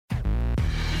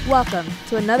Welcome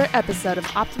to another episode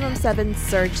of Optimum 7's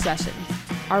Surge Sessions,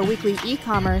 our weekly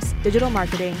e-commerce, digital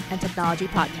marketing, and technology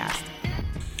podcast.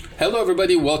 Hello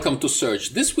everybody, welcome to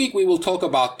Surge. This week we will talk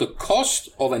about the cost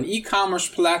of an e-commerce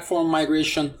platform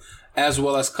migration as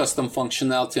well as custom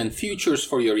functionality and features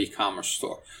for your e-commerce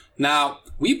store. Now,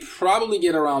 we probably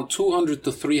get around 200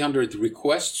 to 300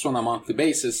 requests on a monthly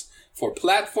basis for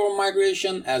platform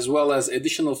migration as well as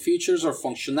additional features or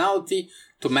functionality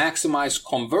to maximize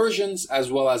conversions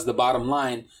as well as the bottom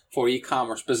line for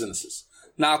e-commerce businesses.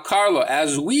 Now, Carlo,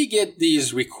 as we get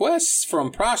these requests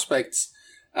from prospects,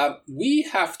 we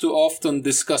have to often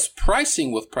discuss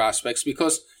pricing with prospects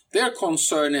because their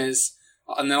concern is,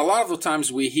 and a lot of the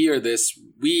times we hear this,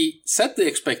 we set the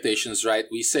expectations right.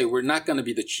 We say we're not going to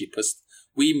be the cheapest.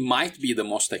 We might be the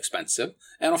most expensive.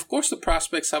 And of course, the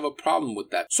prospects have a problem with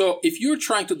that. So if you're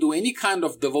trying to do any kind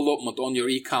of development on your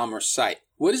e-commerce site,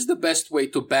 what is the best way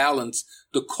to balance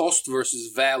the cost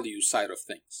versus value side of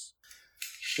things?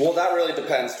 Well, that really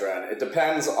depends, Dren. It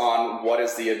depends on what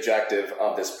is the objective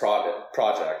of this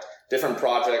project. Different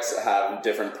projects have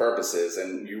different purposes,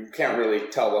 and you can't really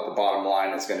tell what the bottom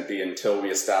line is going to be until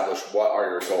we establish what are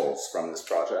your goals from this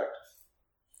project.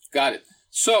 Got it.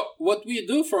 So what we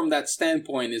do from that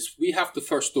standpoint is we have to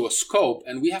first do a scope,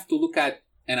 and we have to look at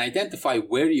and identify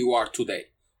where you are today.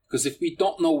 Because if we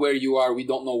don't know where you are, we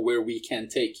don't know where we can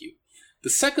take you. The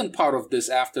second part of this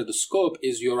after the scope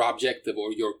is your objective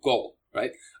or your goal,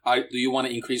 right? Do you want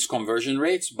to increase conversion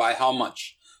rates? By how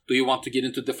much? Do you want to get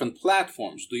into different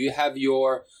platforms? Do you have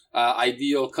your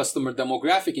ideal customer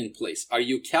demographic in place? Are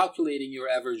you calculating your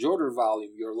average order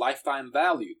volume, your lifetime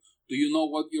value? Do you know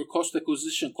what your cost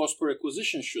per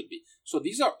acquisition should be? So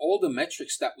these are all the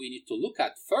metrics that we need to look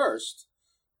at first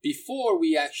before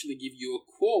we actually give you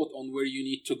a quote on where you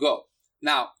need to go.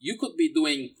 Now, you could be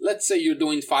doing, let's say you're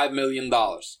doing $5 million,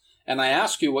 and I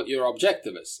ask you what your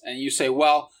objective is. And you say,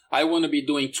 well, I want to be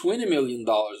doing $20 million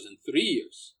in 3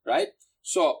 years, right?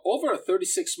 So over a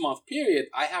 36-month period,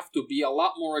 I have to be a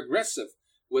lot more aggressive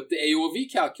with the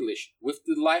AOV calculation, with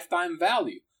the lifetime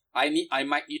value. I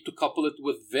might need to couple it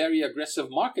with very aggressive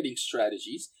marketing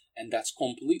strategies, and that's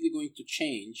completely going to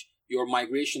change your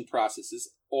migration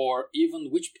processes or even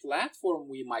which platform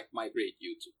we might migrate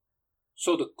you to.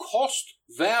 So the cost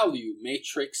value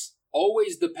matrix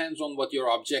always depends on what your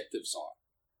objectives are.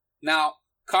 Now,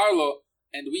 Carlo,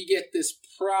 and we get this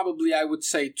probably, I would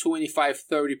say,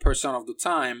 25-30% of the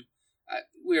time.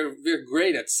 We're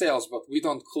great at sales, but we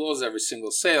don't close every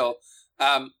single sale.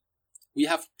 We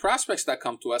have prospects that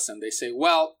come to us and they say,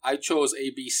 well, I chose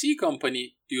ABC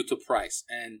company due to price.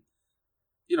 And,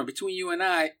 between you and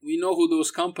I, we know who those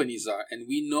companies are. And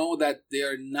we know that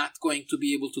they're not going to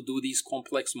be able to do these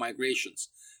complex migrations.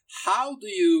 How do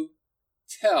you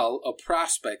tell a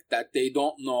prospect that they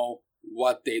don't know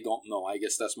what they don't know? I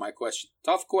guess that's my question.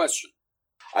 Tough question.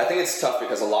 I think it's tough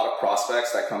because a lot of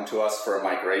prospects that come to us for a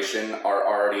migration are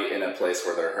already in a place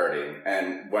where they're hurting.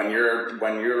 And when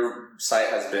your site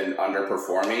has been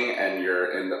underperforming and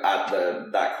you're at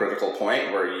that critical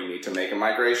point where you need to make a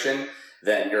migration,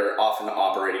 then you're often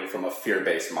operating from a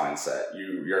fear-based mindset.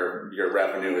 Your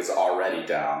revenue is already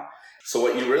down. So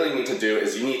what you really need to do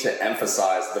is you need to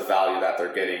emphasize the value that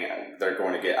they're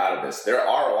going to get out of this. Their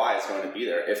ROI is going to be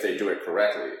there if they do it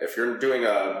correctly. If you're doing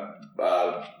a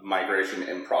migration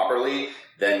improperly,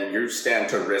 then you stand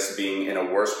to risk being in a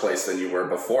worse place than you were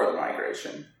before the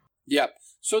migration. Yep.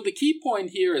 So the key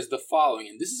point here is the following,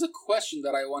 and this is a question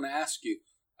that I want to ask you.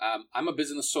 I'm a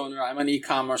business owner, I'm an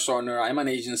e-commerce owner, I'm an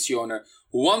agency owner,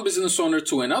 one business owner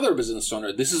to another business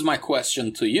owner. This is my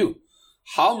question to you.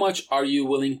 How much are you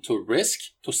willing to risk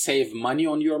to save money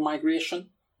on your migration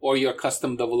or your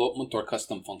custom development or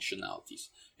custom functionalities?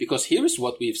 Because here's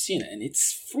what we've seen, and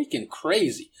it's freaking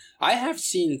crazy. I have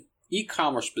seen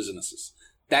e-commerce businesses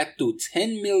that do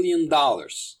 $10 million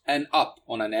and up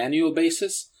on an annual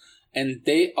basis, and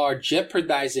they are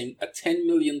jeopardizing a $10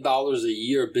 million a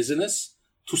year business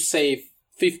to save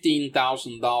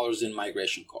 $15,000 in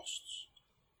migration costs.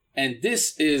 And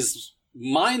this is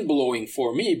mind-blowing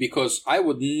for me because I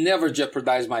would never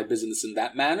jeopardize my business in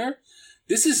that manner.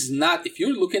 This is not, if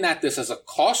you're looking at this as a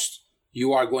cost,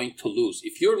 you are going to lose.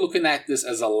 If you're looking at this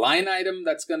as a line item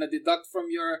that's going to deduct from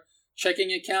your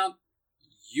checking account,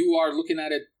 you are looking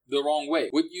at it the wrong way.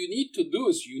 What you need to do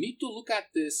is you need to look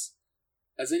at this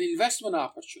as an investment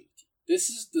opportunity. This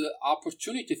is the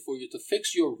opportunity for you to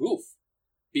fix your roof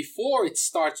before it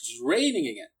starts raining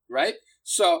again, right?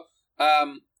 So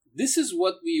this is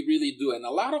what we really do. And a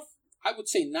lot of, I would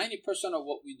say 90% of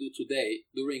what we do today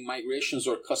during migrations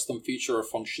or custom feature or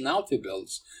functionality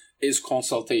builds is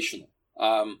consultational.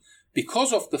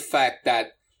 Because of the fact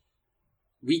that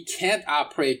we can't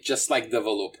operate just like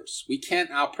developers. We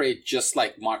can't operate just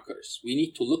like marketers. We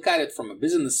need to look at it from a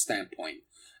business standpoint,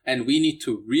 and we need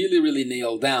to really, really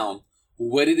nail down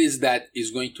what it is that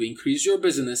is going to increase your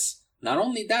business. Not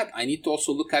only that, I need to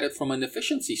also look at it from an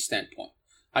efficiency standpoint.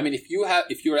 I mean, if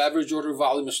your average order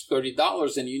volume is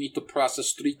 $30 and you need to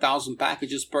process 3,000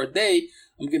 packages per day,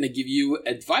 I'm going to give you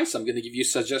advice. I'm going to give you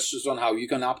suggestions on how you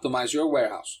can optimize your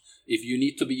warehouse. If you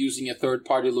need to be using a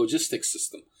third-party logistics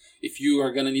system, if you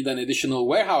are going to need an additional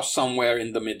warehouse somewhere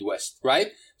in the Midwest, right?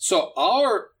 So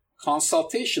our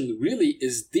consultation really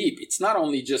is deep. It's not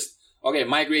only just, okay,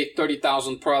 migrate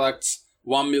 30,000 products,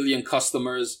 1 million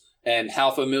customers, and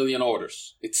 500,000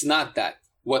 orders. It's not that.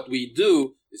 What we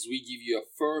do is we give you a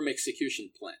firm execution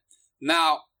plan.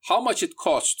 Now, how much it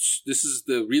costs? This is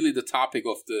really the topic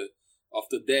of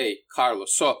the day,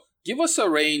 Carlos. So give us a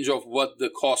range of what the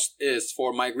cost is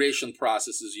for migration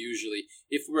processes usually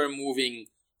if we're moving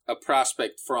a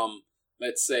prospect from,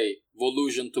 let's say,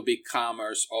 Volusion to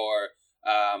BigCommerce or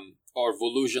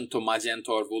Volusion to Magento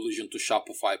or Volusion to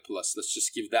Shopify Plus. Let's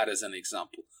just give that as an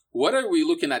example. What are we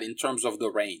looking at in terms of the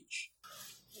range?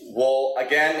 Well,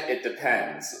 again, it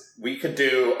depends. We could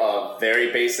do a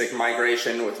very basic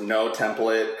migration with no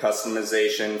template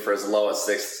customization for as low as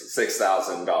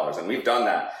 $6,000. And we've done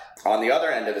that. On the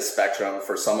other end of the spectrum,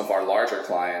 for some of our larger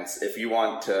clients, if you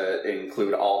want to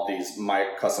include all these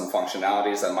custom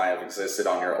functionalities that might have existed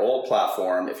on your old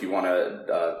platform, if you want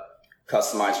to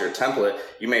customize your template,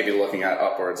 you may be looking at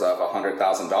upwards of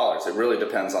 $100,000. It really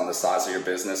depends on the size of your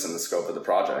business and the scope of the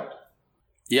project.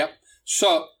 Yep.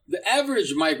 So the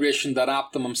average migration that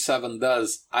Optimum 7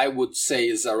 does, I would say,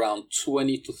 is around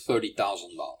 $20,000 to $30,000.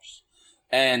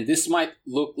 And this might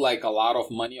look like a lot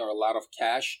of money or a lot of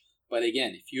cash. But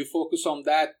again, if you focus on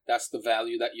that, that's the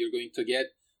value that you're going to get.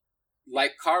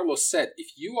 Like Carlos said,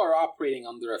 if you are operating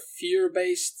under a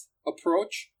fear-based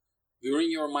approach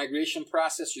during your migration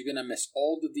process, you're going to miss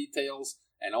all the details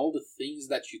and all the things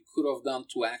that you could have done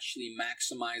to actually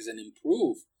maximize and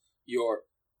improve your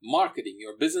marketing,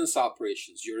 your business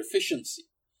operations, your efficiency,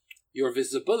 your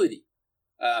visibility.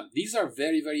 These are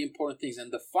very, very important things.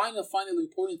 And the final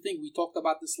important thing, we talked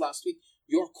about this last week,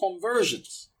 your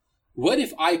conversions. What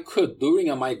if I could, during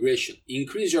a migration,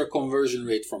 increase your conversion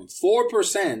rate from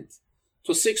 4%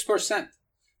 to 6%?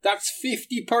 That's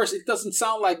 50%. It doesn't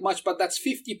sound like much, but that's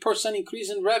 50%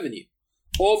 increase in revenue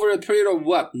over a period of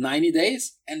what, 90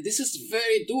 days? And this is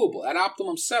very doable. At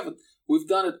Optimum 7, we've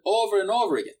done it over and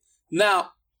over again.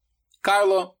 Now,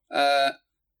 Carlo,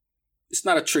 it's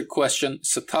not a trick question.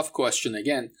 It's a tough question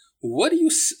again. What do you,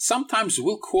 sometimes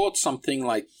we'll quote something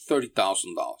like $30,000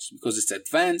 because it's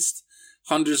advanced,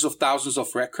 hundreds of thousands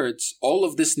of records. All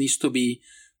of this needs to be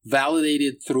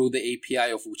validated through the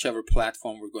API of whichever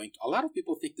platform we're going to. A lot of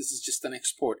people think this is just an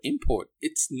export import.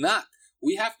 It's not.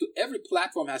 We have to, every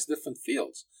platform has different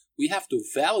fields. We have to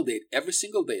validate every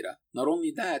single data. Not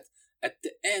only that, at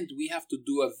the end, we have to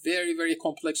do a very, very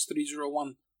complex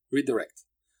 301 redirect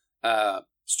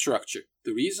structure.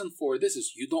 The reason for this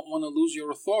is you don't want to lose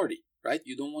your authority, right?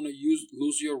 You don't want to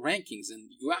lose your rankings, and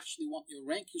you actually want your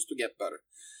rankings to get better.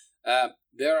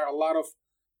 There are a lot of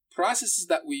processes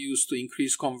that we use to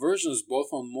increase conversions both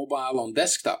on mobile and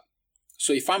desktop.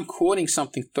 So if I'm quoting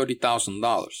something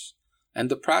 $30,000 and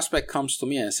the prospect comes to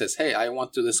me and says, hey, I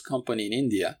want to this company in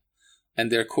India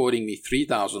and they're quoting me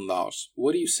 $3,000,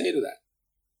 what do you say to that?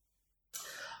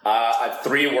 I have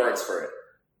 3 words for it.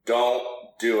 Don't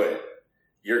do it.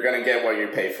 You're going to get what you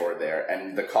pay for there,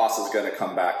 and the cost is going to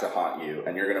come back to haunt you,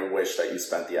 and you're going to wish that you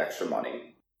spent the extra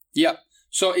money. Yeah.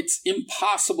 So it's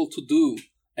impossible to do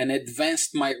an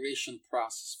advanced migration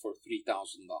process for $3,000,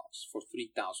 for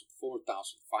 $3,000, $4,000,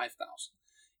 $5,000.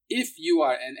 If you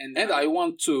are, and I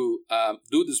want to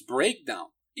do this breakdown.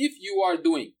 If you are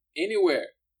doing anywhere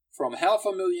from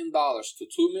 $500,000 to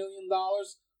 $2 million,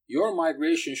 your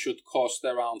migration should cost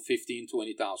around $15,000 to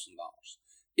 $20,000.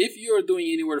 If you are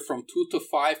doing anywhere from 2 to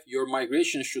 5, your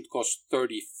migration should cost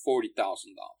 $30,000, $40,000.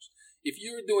 If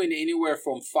you're doing anywhere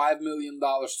from $5 million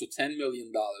to $10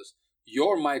 million,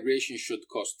 your migration should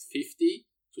cost $50,000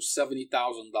 to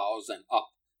 $70,000 and up.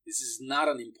 This is not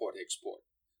an import-export.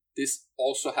 This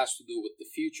also has to do with the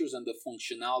features and the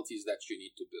functionalities that you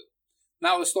need to build.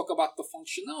 Now let's talk about the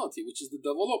functionality, which is the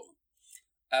development.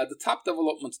 The top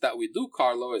developments that we do,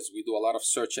 Carlo, is we do a lot of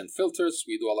search and filters.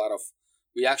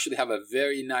 We actually have a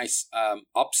very nice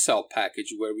upsell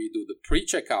package where we do the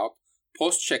pre-checkout,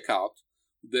 post-checkout,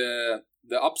 the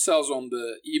upsells on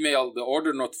the email, the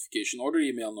order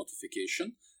email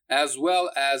notification, as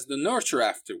well as the nurture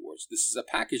afterwards. This is a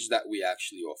package that we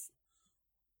actually offer.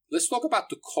 Let's talk about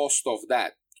the cost of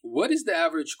that. What is the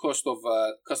average cost of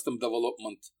custom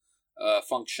development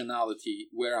functionality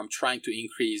where I'm trying to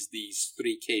increase these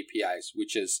 3 KPIs,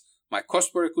 which is my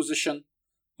cost per acquisition,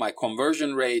 my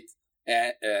conversion rate,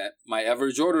 and my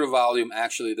average order volume.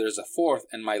 Actually, there's a fourth,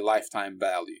 and my lifetime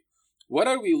value. What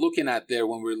are we looking at there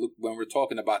when we're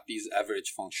talking about these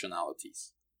average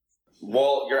functionalities?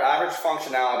 Well, your average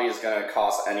functionality is going to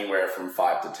cost anywhere from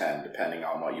 5 to 10, depending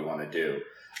on what you want to do.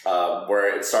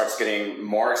 Where it starts getting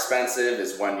more expensive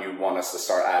is when you want us to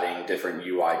start adding different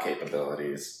UI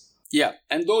capabilities. Yeah,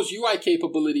 and those UI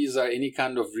capabilities are any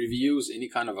kind of reviews, any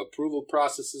kind of approval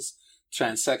processes,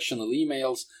 transactional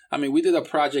emails. I mean, we did a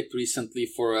project recently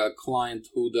for a client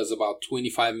who does about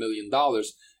 $25 million.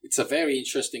 It's a very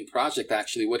interesting project,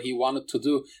 actually. What he wanted to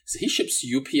do is he ships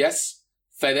UPS,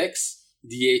 FedEx,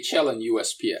 DHL, and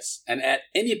USPS. And at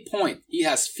any point, he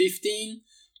has 15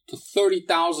 to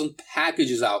 30,000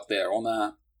 packages out there on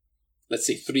a, let's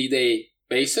say, 3-day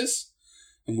basis.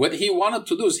 And what he wanted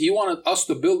to do is he wanted us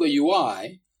to build a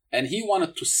UI, and he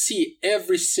wanted to see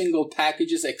every single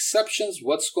package's exceptions,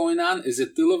 what's going on, is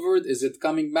it delivered, is it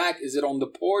coming back, is it on the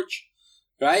porch,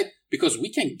 right? Because we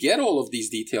can get all of these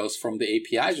details from the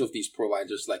APIs of these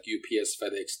providers like UPS,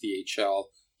 FedEx, DHL,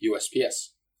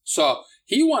 USPS. So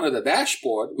he wanted a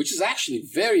dashboard, which is actually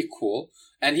very cool,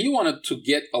 and he wanted to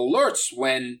get alerts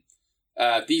when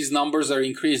these numbers are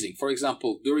increasing. For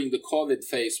example, during the COVID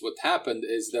phase, what happened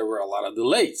is there were a lot of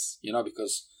delays,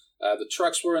 because the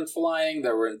trucks weren't flying,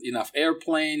 there weren't enough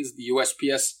airplanes, the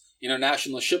USPS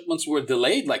international shipments were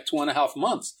delayed like 2.5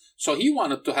 months. So he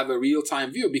wanted to have a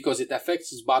real-time view because it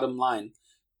affects his bottom line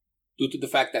due to the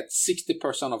fact that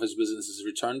 60% of his business is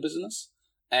return business,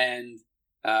 and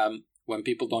when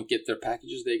people don't get their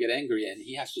packages, they get angry, and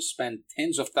he has to spend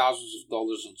tens of thousands of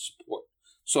dollars on support.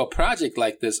 So a project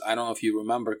like this, I don't know if you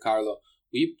remember, Carlo,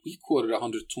 we quoted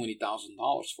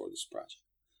 $120,000 for this project.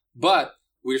 But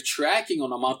we're tracking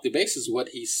on a monthly basis what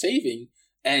he's saving,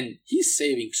 and he's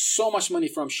saving so much money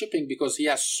from shipping because he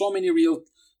has so many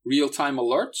real-time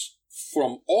alerts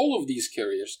from all of these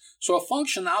carriers. So a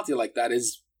functionality like that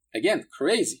is, again,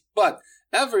 crazy. But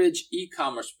average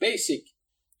e-commerce basic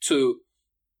to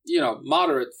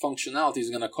moderate functionality is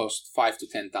going to cost $5,000 to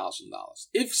 $10,000.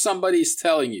 If somebody is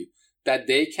telling you that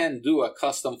they can do a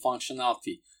custom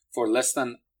functionality for less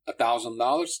than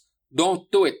 $1,000,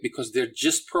 don't do it because they're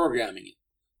just programming it.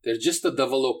 They're just a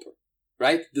developer,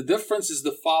 right? The difference is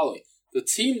the following. The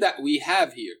team that we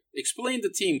have here, explain the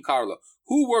team, Carlo.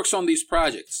 Who works on these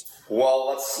projects?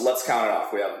 Well, let's count it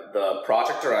off. We have the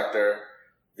project director,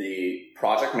 the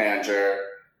project manager,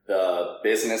 the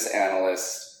business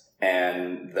analyst,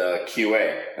 and the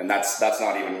QA. And that's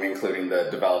not even including the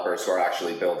developers who are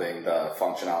actually building the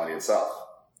functionality itself.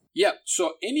 Yeah,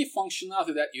 so any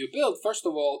functionality that you build, first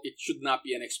of all, it should not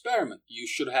be an experiment. You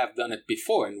should have done it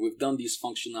before, and we've done these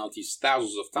functionalities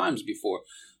thousands of times before.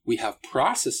 We have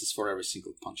processes for every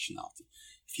single functionality.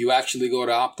 If you actually go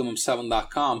to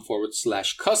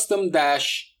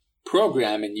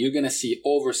optimum7.com/custom-program, and you're going to see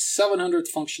over 700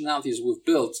 functionalities we've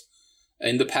built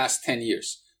in the past 10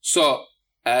 years. So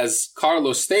as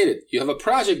Carlos stated, you have a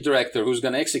project director who's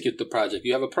going to execute the project.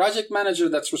 You have a project manager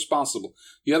that's responsible.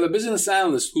 You have a business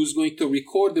analyst who's going to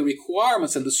record the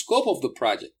requirements and the scope of the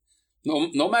project,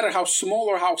 no matter how small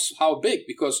or how big.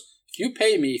 Because if you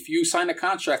pay me, if you sign a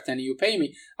contract and you pay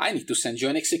me, I need to send you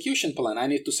an execution plan. I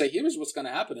need to say, here's what's going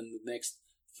to happen in the next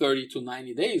 30 to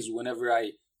 90 days whenever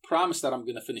I promise that I'm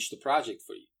going to finish the project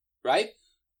for you, right?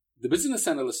 The business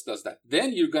analyst does that.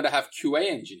 Then you're going to have QA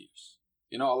engineers.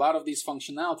 A lot of these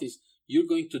functionalities, you're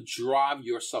going to drive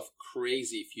yourself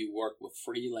crazy if you work with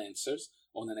freelancers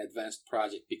on an advanced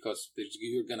project because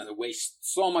you're going to waste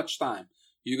so much time.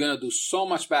 You're going to do so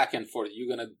much back and forth. You're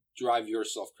going to drive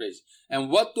yourself crazy.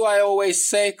 And what do I always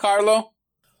say, Carlo?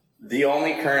 The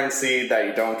only currency that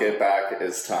you don't get back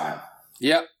is time.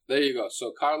 Yep, there you go.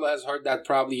 So Carlo has heard that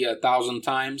probably 1,000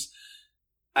 times.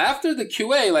 After the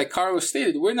QA, like Carlos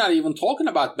stated, we're not even talking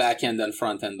about back-end and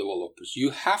front-end developers. You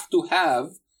have to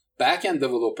have back-end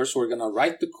developers who are going to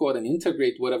write the code and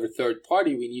integrate whatever third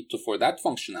party we need to for that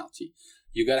functionality.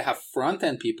 You got to have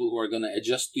front-end people who are going to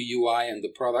adjust the UI and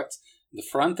the products. The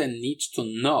front-end needs to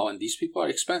know, and these people are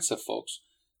expensive, folks.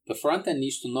 The front-end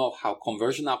needs to know how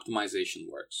conversion optimization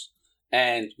works.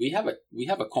 And we have a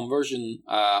conversion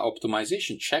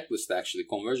optimization checklist, actually,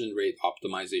 conversion rate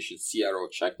optimization, CRO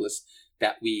checklist,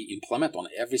 that we implement on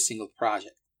every single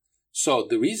project. So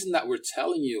the reason that we're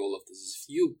telling you all of this is if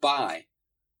you buy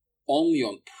only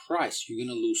on price, you're going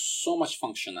to lose so much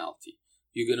functionality.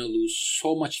 You're going to lose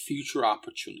so much future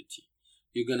opportunity.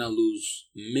 You're going to lose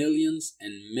millions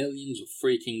and millions of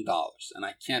freaking dollars. And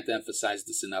I can't emphasize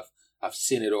this enough. I've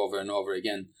seen it over and over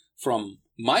again from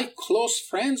my close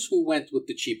friends who went with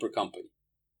the cheaper company,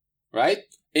 right?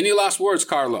 Any last words,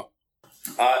 Carlo?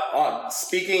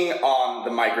 Speaking on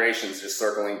the migrations, just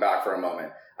circling back for a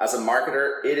moment, as a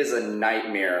marketer, it is a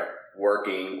nightmare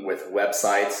working with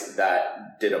websites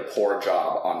that did a poor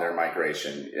job on their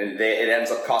migration. And it ends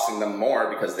up costing them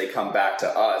more because they come back to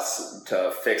us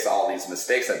to fix all these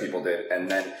mistakes that people did.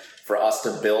 And then for us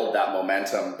to build that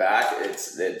momentum back,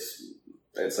 it's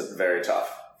very tough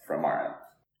from our end.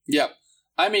 Yeah.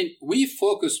 I mean, we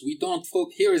don't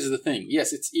focus. Here is the thing.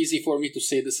 Yes, it's easy for me to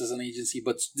say this as an agency,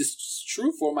 but this is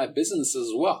true for my business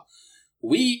as well.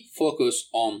 We focus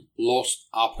on lost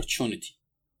opportunity.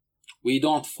 We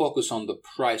don't focus on the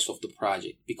price of the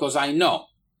project, because I know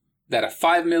that a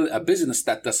business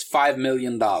that does $5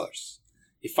 million,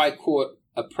 if I quote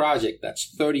a project that's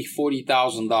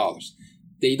 $30,000-$40,000,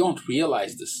 they don't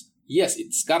realize this. Yes,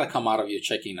 it's got to come out of your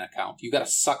checking account. You got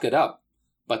to suck it up.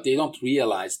 But they don't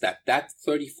realize that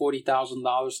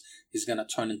 $30,000-$40,000 is going to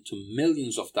turn into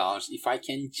millions of dollars if I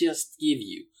can just give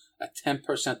you a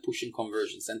 10% push in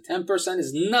conversions. And 10%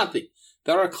 is nothing.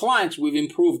 There are clients we've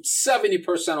improved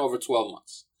 70% over 12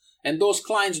 months. And those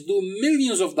clients do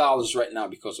millions of dollars right now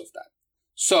because of that.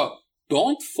 So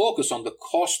don't focus on the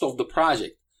cost of the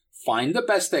project. Find the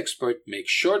best expert. Make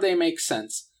sure they make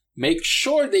sense. Make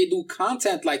sure they do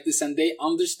content like this and they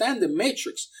understand the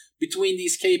matrix between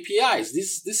these KPIs.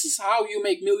 This is how you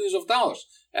make millions of dollars.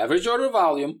 Average order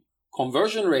volume,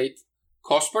 conversion rate,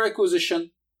 cost per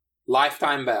acquisition,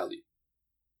 lifetime value.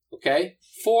 Okay?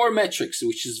 4 metrics,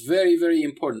 which is very, very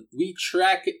important. We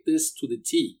track this to the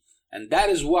T. And that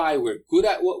is why we're good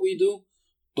at what we do.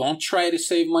 Don't try to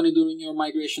save money during your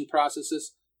migration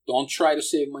processes. Don't try to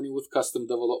save money with custom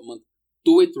development.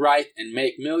 Do it right and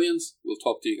make millions. We'll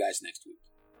talk to you guys next week.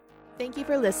 Thank you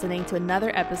for listening to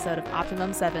another episode of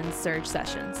Optimum 7 Surge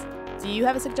Sessions. Do you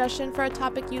have a suggestion for a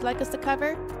topic you'd like us to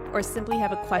cover? Or simply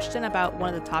have a question about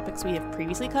one of the topics we have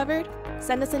previously covered?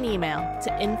 Send us an email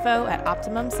to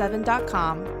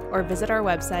info@optimum7.com or visit our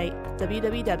website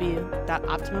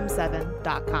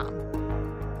www.optimum7.com.